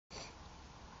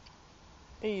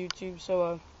Hey YouTube,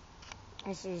 so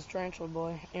this is Tarantula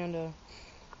Boy, and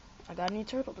I got a new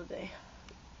turtle today.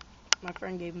 My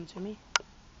friend gave him to me,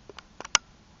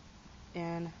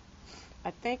 and I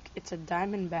think it's a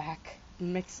diamondback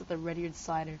mixed with a red-eared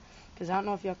slider, because I don't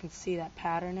know if y'all can see that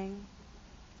patterning,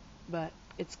 but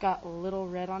it's got a little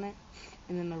red on it,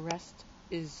 and then the rest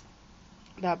is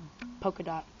that polka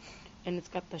dot, and it's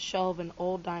got the shell of an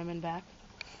old diamondback.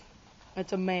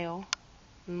 It's a male,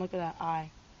 and look at that eye.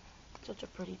 Such a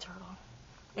pretty turtle.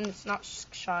 And it's not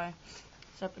shy,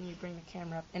 except when you bring the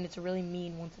camera up. And it's really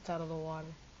mean once it's out of the water.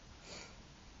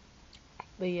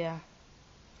 But yeah.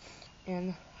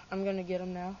 And I'm going to get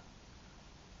him now.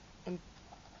 And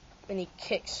he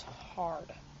kicks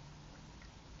hard.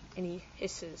 And he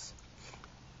hisses.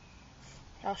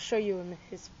 I'll show you him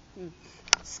his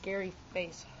scary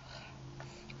face.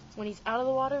 When he's out of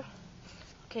the water,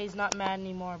 okay, he's not mad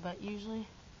anymore, but usually...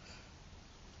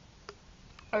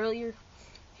 Earlier,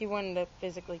 he wanted to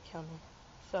physically kill me,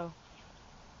 so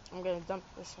I'm going to dump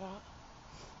this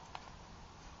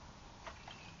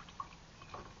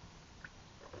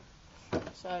out.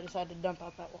 So I decided to dump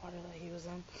out that water that he was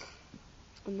in,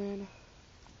 and then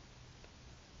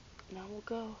now we'll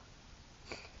go.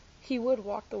 He would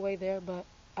walk the way there, but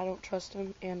I don't trust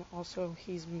him, and also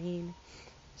he's mean,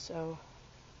 so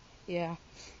yeah.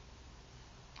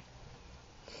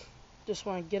 Just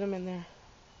want to get him in there.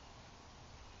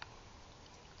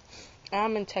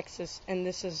 I'm in Texas, and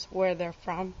this is where they're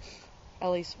from, at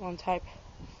least one type.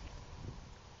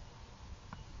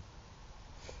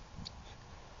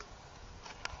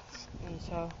 And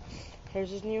so, here's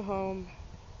his new home.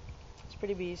 It's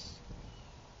pretty beast.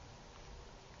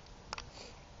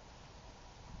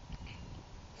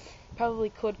 Probably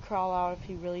could crawl out if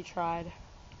he really tried,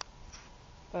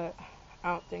 but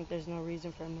I don't think there's no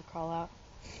reason for him to crawl out.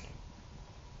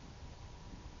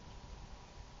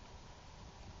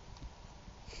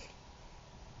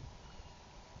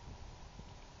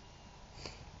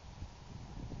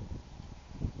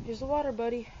 Here's the water,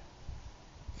 buddy.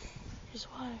 Here's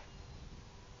water.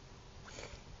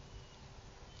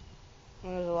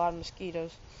 And there's a lot of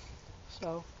mosquitoes.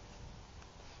 So,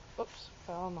 oops,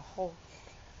 fell in the hole.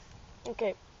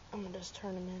 Okay, I'm gonna just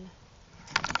turn him in.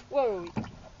 Whoa!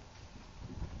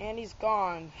 And he's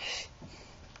gone.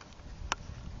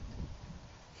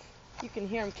 You can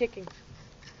hear him kicking.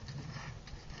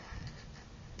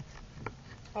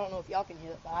 I don't know if y'all can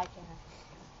hear it, but I can.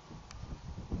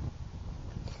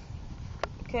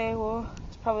 Okay, well,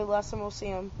 it's probably the last time we'll see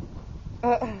him.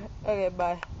 Okay,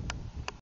 bye.